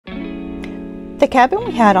cabin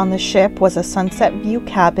we had on the ship was a sunset view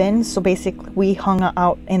cabin. So basically we hung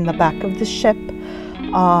out in the back of the ship,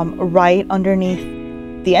 right underneath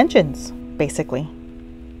the engines, basically.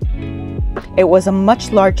 It was a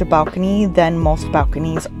much larger balcony than most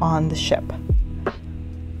balconies on the ship.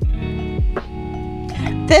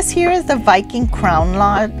 This here is the Viking Crown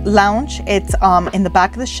Lounge. It's in the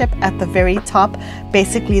back of the ship at the very top,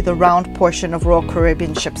 basically the round portion of Royal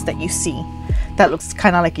Caribbean ships that you see. That looks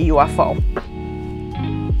kind of like a UFO.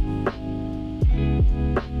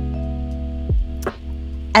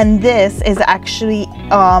 And this is actually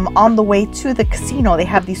on the way to the casino. They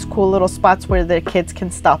have these cool little spots where the kids can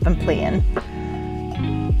stop and play in.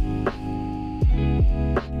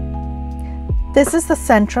 This is the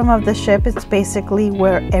centrum of the ship. It's basically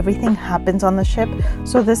where everything happens on the ship.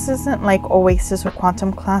 So this isn't like Oasis or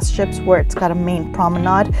Quantum class ships where it's got a main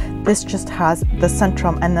promenade. This just has the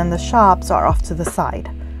centrum, and then the shops are off to the side.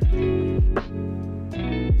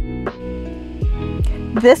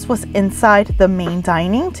 This was inside the main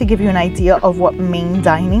dining to give you an idea of what main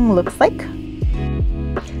dining looks like.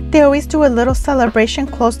 They always do a little celebration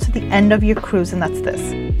close to the end of your cruise, and that's this.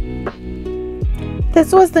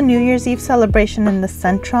 This was the New Year's Eve celebration in the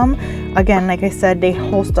Centrum. Again, like I said, they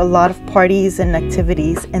host a lot of parties and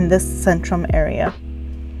activities in this Centrum area.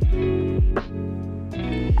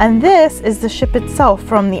 And this is the ship itself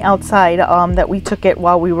from the outside that we took it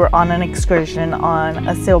while we were on an excursion on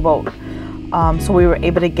a sailboat. So we were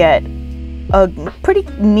able to get a pretty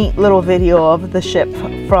neat little video of the ship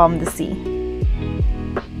from the sea.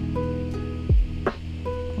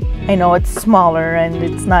 I know it's smaller and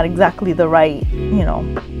it's not exactly the right, you know,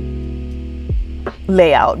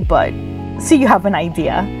 layout, but so you have an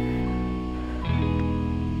idea.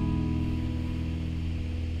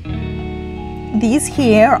 These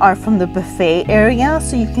here are from the buffet area,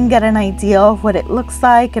 so you can get an idea of what it looks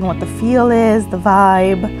like and what the feel is, the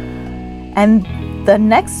vibe. And the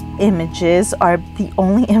next images are the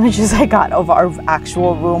only images I got of our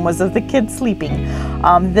actual room was of the kids sleeping.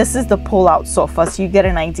 This is the pull-out sofa, so you get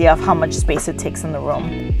an idea of how much space it takes in the room.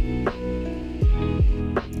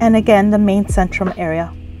 And again, the main centrum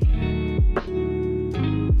area.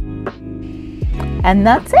 And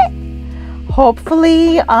that's it.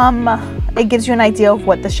 Hopefully, it gives you an idea of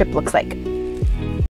what the ship looks like.